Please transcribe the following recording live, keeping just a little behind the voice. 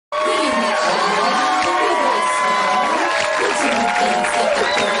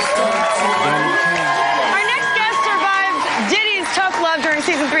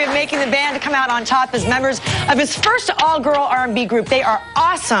on top as members of his first all-girl R&B group. They are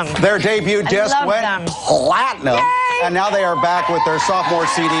awesome. Their debut disc went platinum, and now they are back with their sophomore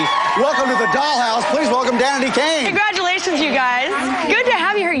CD. Welcome to the Dollhouse. Please welcome Danity Kane. Congratulations, you guys. Good to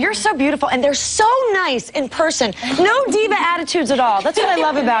have you here. You're so beautiful, and they're so nice in person. No diva attitudes at all. That's what I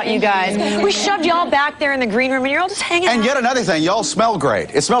love about you guys. We shoved y'all back there in the green room, and you're all just hanging out. And yet another thing, y'all smell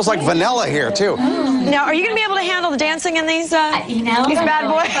great. It smells like vanilla here, too. Now, are you going to be able to handle the dancing in these bad boys? I'm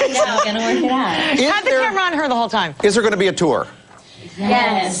going to work it out. Have the camera on her the whole time. Is there going to be a tour?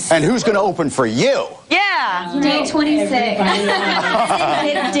 Yes. And who's going to open for you? Yeah. Day 26.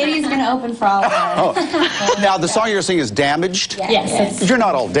 Diddy's going to open for all of us. Oh. Now, the song you're singing is Damaged? Yes. You're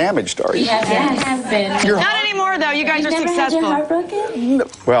not all damaged, are you? Yes, I have been. Not anymore, though. You guys are Never successful. had your heart broken? No.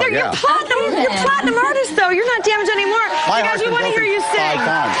 Well, You're platinum artist, though. You're not damaged anymore. My You guys, heart's we been want to hear broken you sing. 5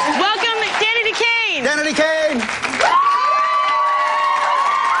 times. Welcome, Danity Kane. Danity Kane!